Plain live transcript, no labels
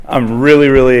I'm really,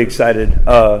 really excited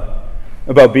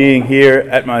about being here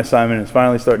at my assignment. It's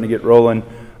finally starting to get rolling.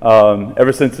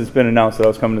 Ever since it's been announced that I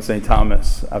was coming to St.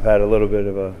 Thomas, I've had a little bit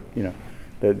of a,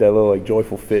 that little like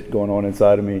joyful fit going on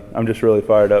inside of me. I'm just really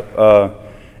fired up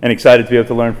and excited to be able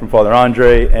to learn from Father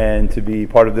Andre and to be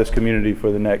part of this community for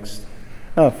the next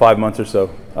 5 months or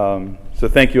so. So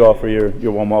thank you all for your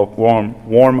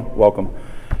warm welcome.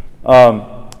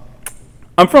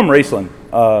 I'm from Raceland,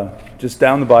 just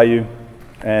down the bayou,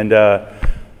 and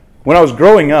when I was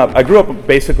growing up, I grew up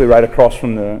basically right across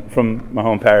from my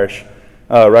home parish,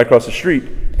 right across the street,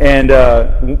 and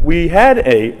we had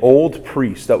a old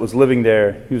priest that was living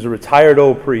there. He was a retired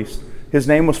old priest. His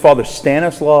name was Father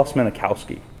Stanislaus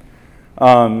Minikowski.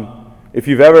 If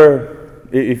you've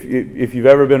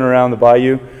ever been around the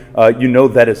bayou, you know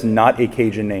that is not a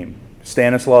Cajun name.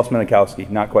 Stanislaus Minikowski,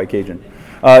 not quite Cajun.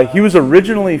 He was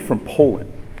originally from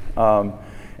Poland.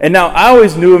 And now I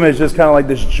always knew him as just kind of like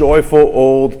this joyful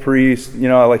old priest,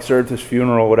 I like served his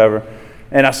funeral or whatever.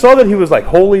 And I saw that he was like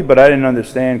holy, but I didn't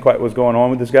understand quite what was going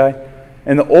on with this guy.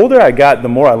 And the older I got, the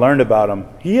more I learned about him.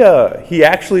 He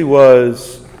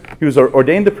was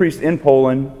ordained a priest in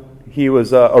Poland. He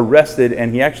was arrested,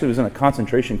 and he actually was in a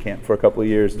concentration camp for a couple of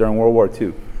years during World War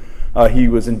II. He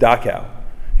was in Dachau.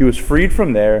 He was freed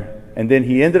from there, and then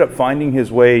he ended up finding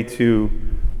his way to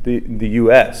the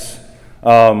U.S.,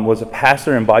 was a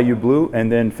pastor in Bayou Blue,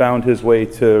 and then found his way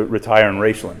to retire in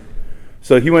Raceland.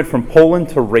 So he went from Poland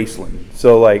to Raceland.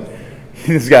 So like,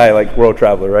 this guy, like world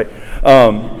traveler, right?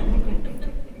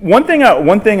 One thing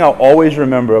I'll always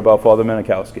remember about Father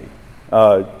Minikowski,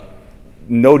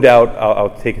 no doubt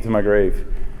I'll take it to my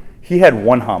grave. He had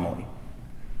one homily.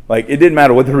 Like, it didn't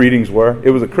matter what the readings were. It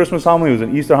was a Christmas homily, it was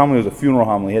an Easter homily, it was a funeral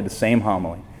homily. He had the same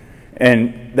homily.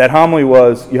 And that homily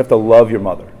was, you have to love your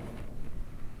mother.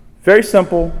 Very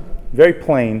simple, very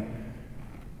plain.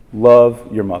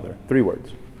 Love your mother. 3 words.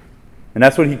 And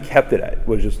that's what he kept it at,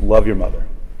 was just love your mother.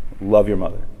 Love your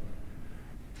mother.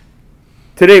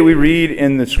 Today we read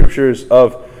in the scriptures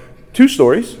of 2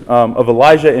 stories of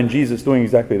Elijah and Jesus doing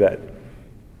exactly that.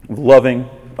 Loving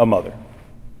a mother.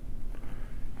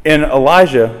 In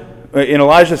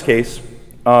Elijah's case,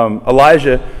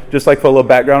 Elijah, just like for a little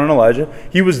background on Elijah,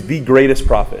 he was the greatest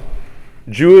prophet.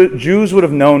 Jews would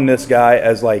have known this guy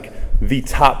as like the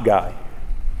top guy.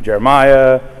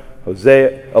 Jeremiah,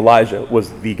 Hosea, Elijah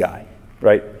was the guy,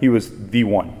 right? He was the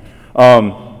one.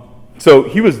 So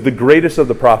he was the greatest of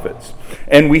the prophets.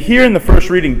 And we hear in the first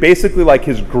reading basically like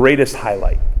his greatest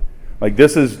highlight. Like,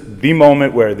 this is the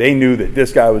moment where they knew that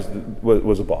this guy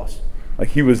was a boss. Like,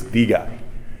 he was the guy.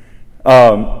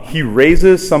 He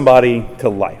raises somebody to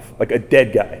life, like a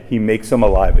dead guy. He makes him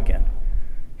alive again.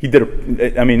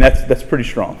 That's pretty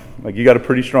strong. Like, you got a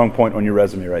pretty strong point on your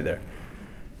resume right there.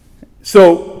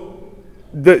 So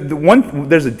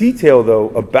there's a detail though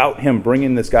about him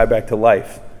bringing this guy back to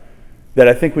life that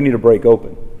I think we need to break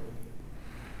open.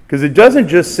 Because it doesn't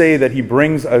just say that he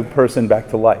brings a person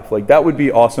back to life. Like, that would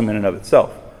be awesome in and of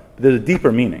itself. But there's a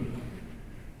deeper meaning.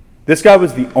 This guy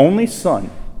was the only son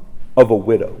of a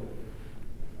widow.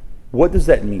 What does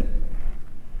that mean?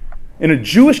 In a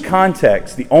Jewish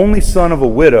context, the only son of a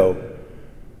widow,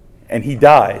 and he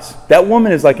dies, that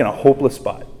woman is like in a hopeless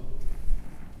spot.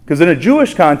 Because in a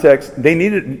Jewish context,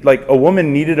 a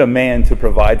woman needed a man to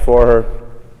provide for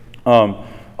her.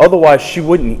 Otherwise, she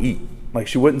wouldn't eat. Like,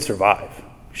 she wouldn't survive.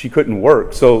 She couldn't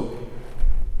work. So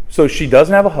she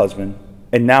doesn't have a husband,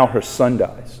 and now her son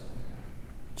dies.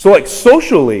 So like,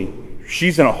 socially,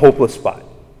 she's in a hopeless spot.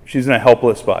 She's in a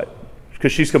helpless spot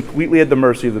because she's completely at the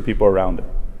mercy of the people around her.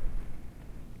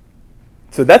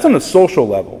 So that's on the social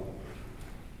level.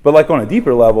 But like, on a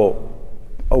deeper level,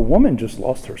 a woman just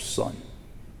lost her son.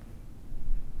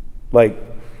 Like,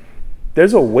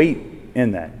 there's a weight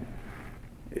in that.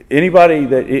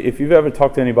 If you've ever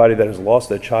talked to anybody that has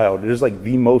lost a child, it is like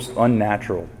the most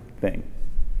unnatural thing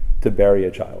to bury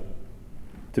a child,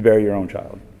 to bury your own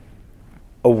child.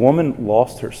 A woman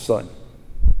lost her son.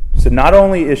 So not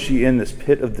only is she in this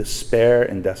pit of despair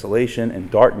and desolation and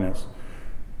darkness,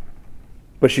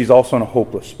 but she's also in a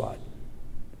hopeless spot.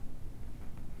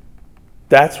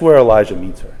 That's where Elijah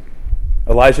meets her.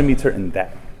 Elijah meets her in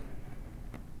that.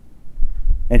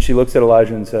 And she looks at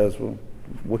Elijah and says, well,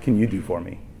 what can you do for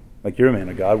me? Like, you're a man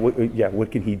of God.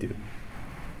 What can he do?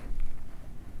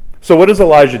 So what does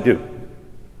Elijah do?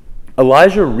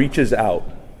 Elijah reaches out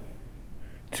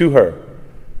to her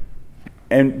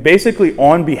and basically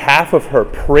on behalf of her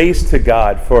prays to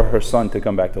God for her son to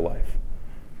come back to life.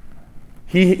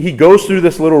 He goes through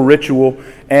this little ritual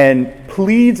and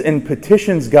pleads and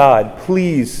petitions God,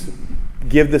 please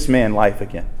give this man life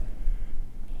again.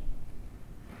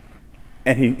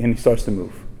 And he starts to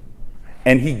move.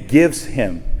 and he gives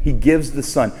the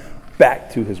son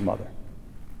back to his mother.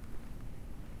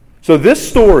 So this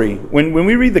story, when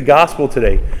we read the gospel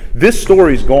today, this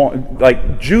story is going,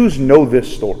 like, Jews know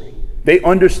this story. They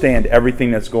understand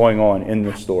everything that's going on in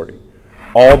this story.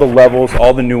 All the levels,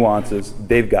 all the nuances,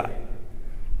 they've got.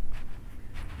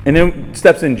 And then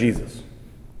steps in Jesus.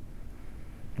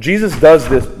 Jesus does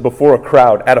this before a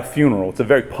crowd at a funeral. It's a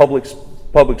very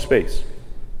public space.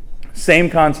 Same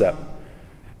concept.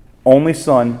 Only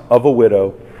son of a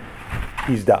widow.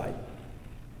 He's died.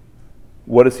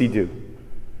 What does he do?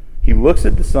 He looks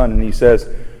at the son and he says,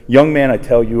 "Young man, I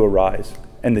tell you, arise."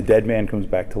 And the dead man comes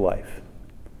back to life.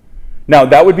 Now,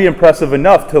 that would be impressive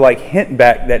enough to like hint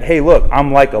back that, hey, look,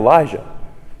 I'm like Elijah.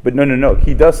 But no.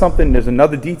 He does something, there's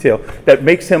another detail that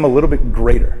makes him a little bit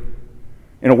greater.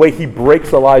 In a way, he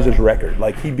breaks Elijah's record.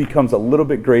 Like, he becomes a little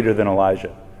bit greater than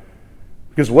Elijah.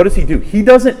 Because what does he do? He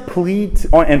doesn't plead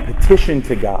and petition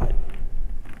to God.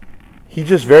 He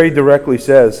just very directly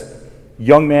says,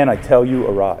 "Young man, I tell you,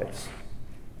 arise."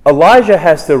 Elijah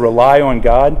has to rely on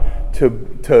God to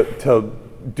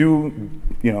do,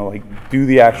 do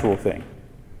the actual thing.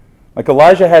 Like,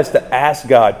 Elijah has to ask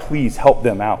God, please help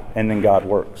them out, and then God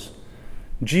works.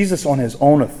 Jesus, on his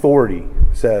own authority,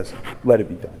 says, "Let it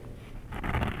be done.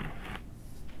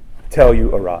 Tell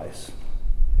you, arise,"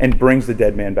 and brings the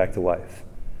dead man back to life.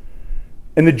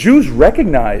 And the Jews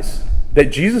recognize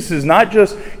that Jesus is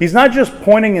he's not just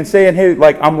pointing and saying, hey,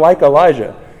 like, I'm like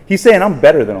Elijah. He's saying, I'm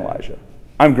better than Elijah.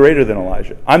 I'm greater than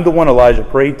Elijah. I'm the one Elijah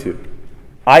prayed to.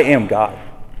 I am God.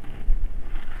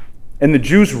 And the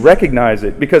Jews recognize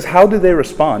it, because how do they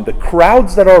respond? The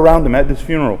crowds that are around them at this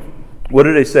funeral, what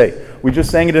do they say? We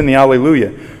just sang it in the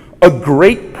Alleluia. "A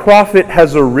great prophet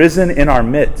has arisen in our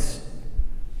midst."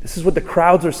 This is what the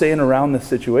crowds are saying around this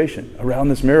situation, around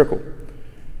this miracle.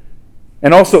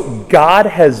 And also, God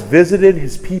has visited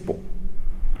his people.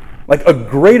 Like, a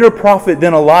greater prophet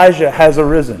than Elijah has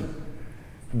arisen.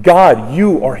 God,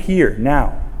 you are here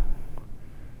now.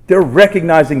 They're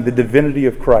recognizing the divinity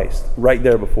of Christ right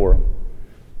there before them.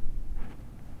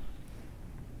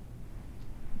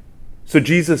 So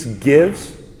Jesus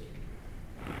gives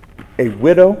a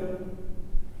widow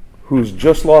who's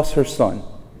just lost her son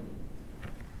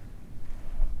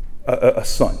a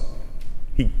son.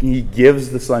 He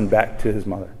gives the son back to his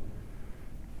mother.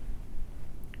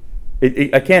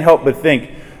 I can't help but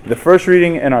think the first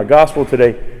reading in our gospel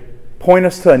today point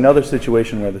us to another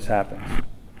situation where this happens.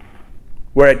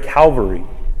 Where at Calvary,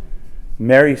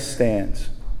 Mary stands,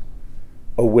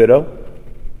 a widow,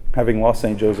 having lost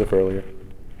St. Joseph earlier,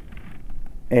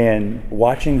 and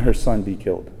watching her son be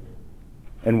killed.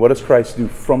 And what does Christ do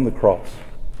from the cross?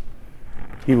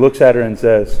 He looks at her and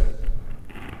says,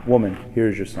 "Woman, here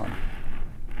is your son.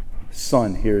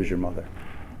 Son, here is your mother."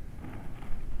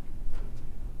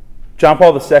 John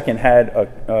Paul II had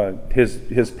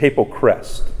his papal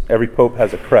crest. Every pope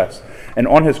has a crest. And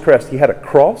on his crest, he had a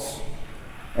cross,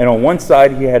 and on one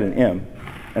side he had an M,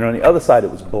 and on the other side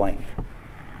it was blank.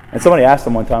 And somebody asked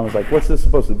him one time, was like, "What's this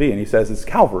supposed to be?" And he says, "It's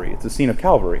Calvary. It's a scene of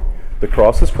Calvary. The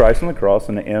cross is Christ on the cross,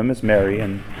 and the M is Mary."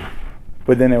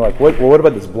 But then they're like, what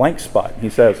about this blank spot? And he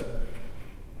says,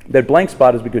 that blank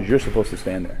spot is because you're supposed to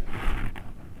stand there.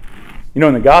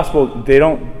 In the gospel, they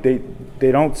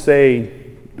don't say,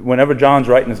 whenever John's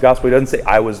writing his gospel, he doesn't say,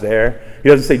 "I was there." He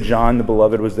doesn't say John the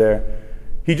beloved was there.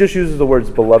 He just uses the words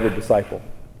beloved disciple.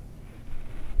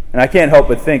 And I can't help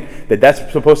but think that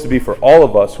that's supposed to be for all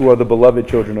of us who are the beloved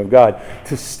children of God,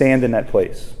 to stand in that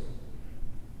place.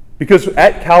 Because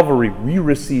at Calvary, we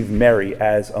receive Mary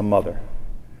as a mother.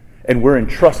 And we're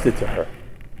entrusted to her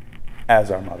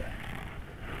as our mother.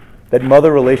 That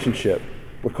mother relationship,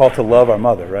 we're called to love our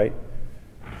mother, right?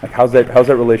 Like, how's that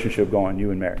relationship going,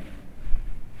 you and Mary?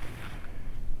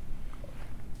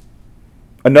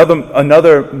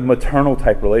 Another maternal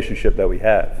type relationship that we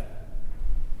have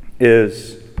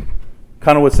is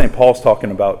kind of what St. Paul's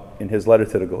talking about in his letter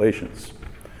to the Galatians,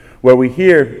 where we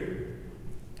hear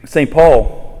St.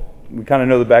 Paul, we kind of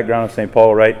know the background of St.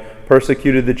 Paul, right?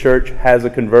 Persecuted the church, has a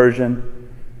conversion.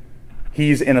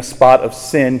 He's in a spot of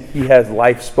sin. He has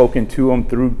life spoken to him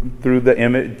through the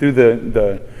image, through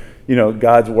the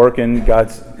God's working,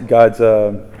 God's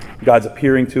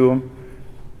appearing to him.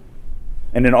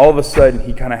 And then all of a sudden,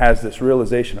 he kind of has this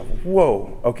realization of,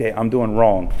 whoa, okay, I'm doing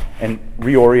wrong, and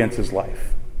reorients his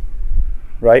life,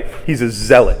 right? He's a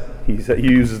zealot. He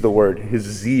uses the word, his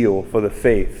zeal for the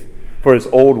faith. For his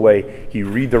old way, he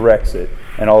redirects it,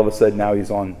 and all of a sudden now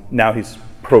he's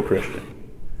pro-Christian,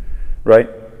 right?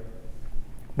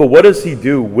 But what does he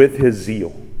do with his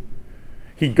zeal?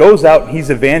 He goes out, he's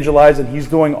evangelizing, he's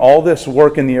doing all this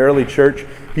work in the early church.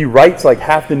 He writes like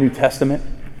half the New Testament.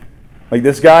 Like,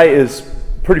 this guy is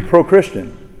pretty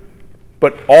pro-Christian,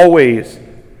 but always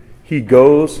he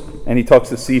goes and he talks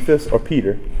to Cephas or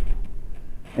Peter,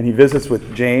 and he visits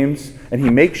with James, and he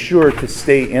makes sure to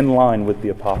stay in line with the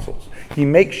apostles. He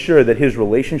makes sure that his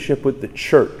relationship with the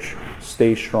church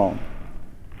stays strong.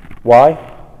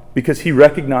 Why? Because he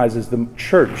recognizes the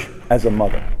church as a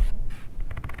mother.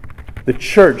 The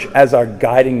church as our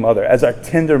guiding mother, as our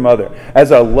tender mother,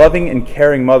 as our loving and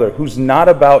caring mother, who's not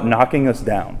about knocking us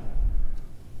down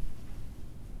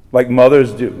like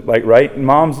mothers do. Like, right?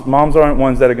 Moms aren't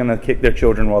ones that are going to kick their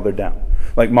children while they're down.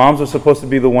 Like, moms are supposed to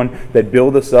be the one that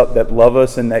build us up, that love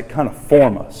us, and that kind of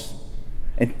form us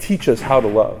and teach us how to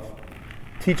love,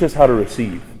 teach us how to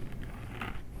receive.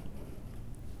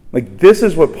 Like, this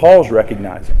is what Paul's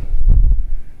recognizing.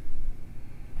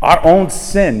 Our own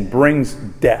sin brings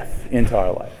death into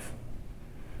our life.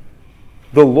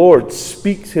 The Lord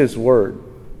speaks his word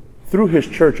through his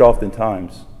church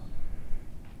oftentimes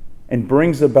and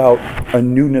brings about a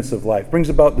newness of life, brings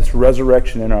about this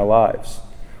resurrection in our lives,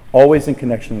 always in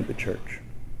connection with the church.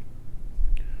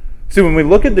 See, when we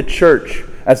look at the church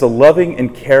as a loving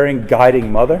and caring, guiding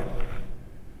mother,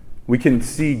 we can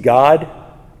see God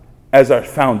as our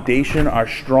foundation, our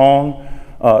strong,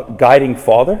 guiding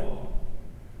father.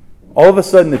 All of a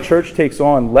sudden, the church takes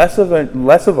on less of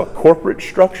a corporate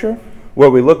structure where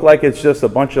we look like it's just a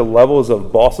bunch of levels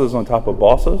of bosses on top of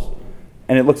bosses,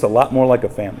 and it looks a lot more like a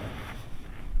family,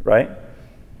 right?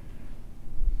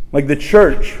 Like the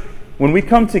church, when we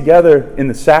come together in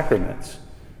the sacraments,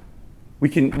 we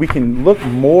can look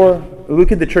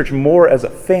at the church more as a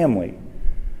family,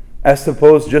 as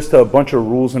opposed just to a bunch of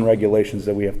rules and regulations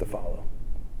that we have to follow,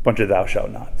 a bunch of thou shalt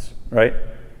nots, right?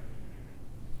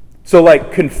 So,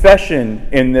 like confession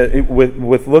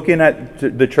with looking at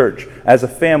the church as a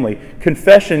family,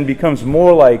 confession becomes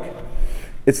more like,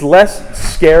 it's less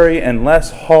scary and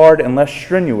less hard and less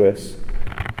strenuous,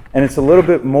 and it's a little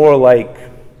bit more like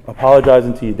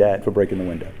apologizing to your dad for breaking the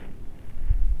window,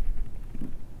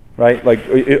 right? Like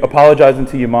apologizing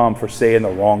to your mom for saying the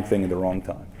wrong thing at the wrong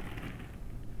time.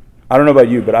 I don't know about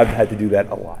you, but I've had to do that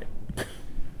a lot.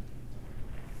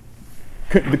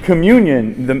 The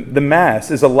communion, the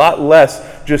Mass, is a lot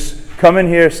less just coming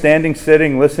here, standing,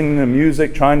 sitting, listening to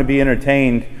music, trying to be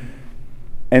entertained,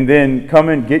 and then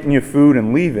coming, getting your food,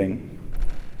 and leaving.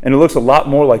 And it looks a lot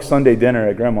more like Sunday dinner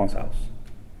at Grandma's house.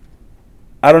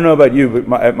 I don't know about you,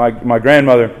 but my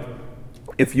grandmother,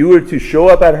 if you were to show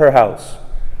up at her house,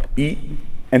 eat,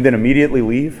 and then immediately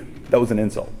leave, that was an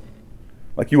insult.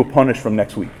 Like you were punished from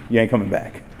next week. You ain't coming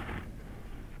back.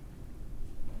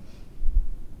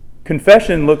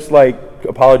 Confession looks like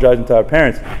apologizing to our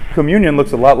parents. Communion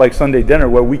looks a lot like Sunday dinner,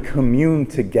 where we commune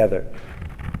together.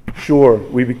 Sure,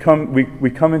 we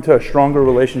come into a stronger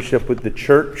relationship with the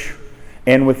church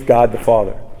and with God the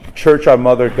Father. Church, our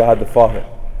mother, God the Father.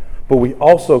 But we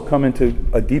also come into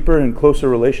a deeper and closer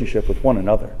relationship with one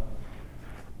another,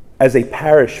 as a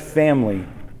parish family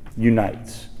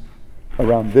unites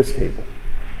around this table.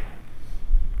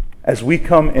 As we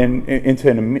come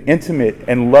into an intimate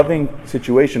and loving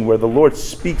situation where the Lord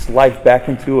speaks life back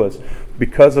into us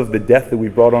because of the death that we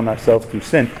brought on ourselves through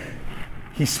sin,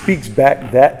 He speaks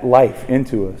back that life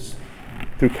into us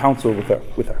through counsel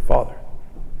with our Father.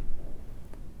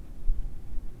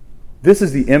 This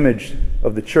is the image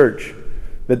of the church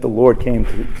that the Lord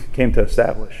came to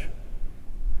establish.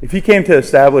 If He came to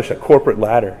establish a corporate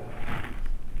ladder,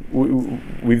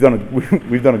 we've done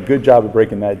a good job of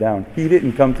breaking that down. He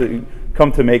didn't come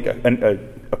to make a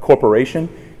corporation.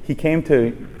 He came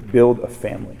to build a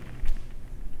family.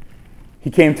 He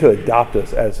came to adopt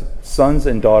us as sons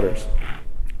and daughters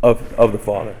of the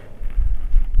Father,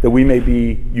 that we may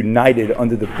be united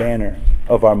under the banner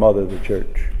of our mother, the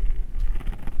church.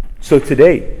 So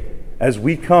today, as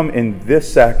we come in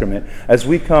this sacrament, as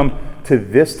we come to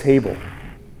this table,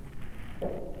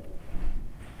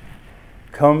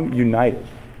 come united,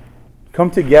 come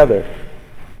together,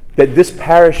 that this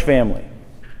parish family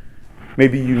may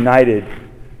be united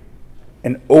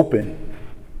and open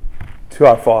to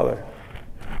our Father,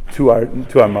 to our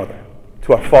mother,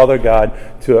 to our Father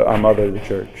God, to our mother, the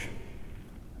church.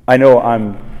 I know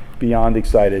I'm beyond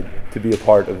excited to be a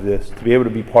part of this, to be able to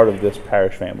be part of this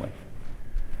parish family.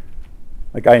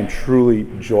 Like, I am truly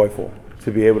joyful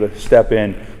to be able to step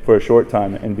in for a short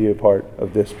time and be a part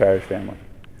of this parish family.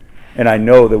 And I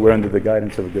know that we're under the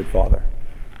guidance of a good Father.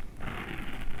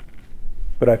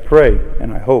 But I pray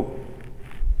and I hope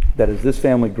that as this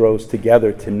family grows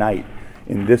together tonight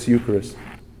in this Eucharist,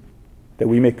 that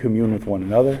we may commune with one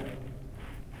another,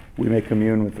 we may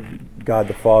commune with God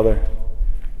the Father,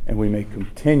 and we may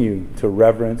continue to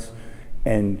reverence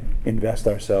and invest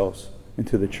ourselves and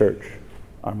to the church,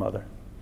 our mother.